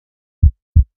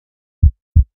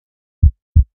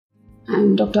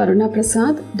I'm Dr. Aruna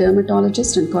Prasad,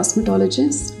 dermatologist and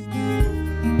cosmetologist.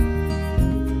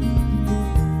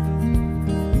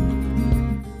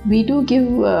 We do give,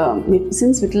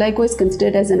 since vitiligo is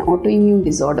considered as an autoimmune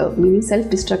disorder, meaning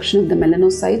self-destruction of the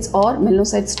melanocytes, or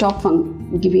melanocytes stop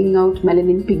giving out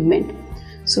melanin pigment.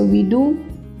 So we do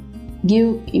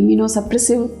give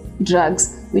immunosuppressive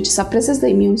drugs which suppresses the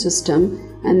immune system,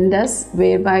 and thus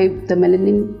whereby the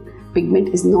melanin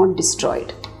pigment is not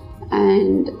destroyed.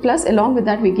 And plus, along with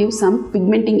that, we give some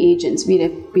pigmenting agents. We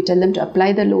tell them to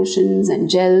apply the lotions and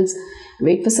gels,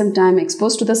 wait for some time,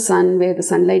 exposed to the sun where the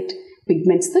sunlight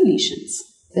pigments the lesions.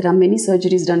 There are many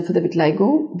surgeries done for the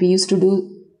vitiligo. We used to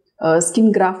do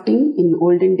skin grafting in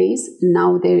olden days,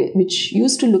 which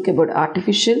used to look about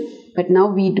artificial, but now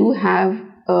we do have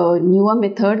a newer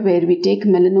method where we take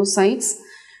melanocytes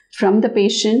from the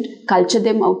patient, culture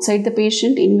them outside the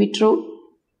patient in vitro,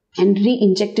 and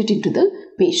re-inject it into the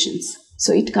patients.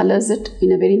 So it colors it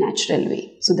in a very natural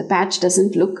way. So the patch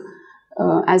doesn't look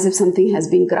as if something has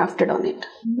been grafted on it.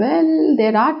 Well,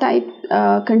 there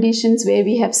are conditions where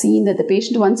we have seen that the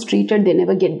patient, once treated, they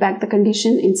never get back the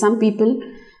condition. In some people,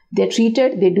 they're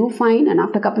treated, they do fine, and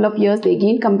after a couple of years, they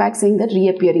again come back saying that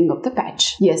reappearing of the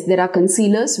patch. Yes, there are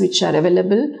concealers which are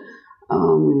available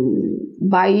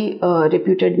by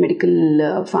reputed medical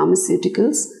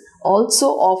pharmaceuticals. Also,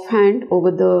 offhand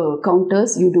over the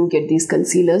counters, you do get these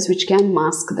concealers which can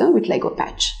mask the vitiligo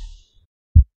patch.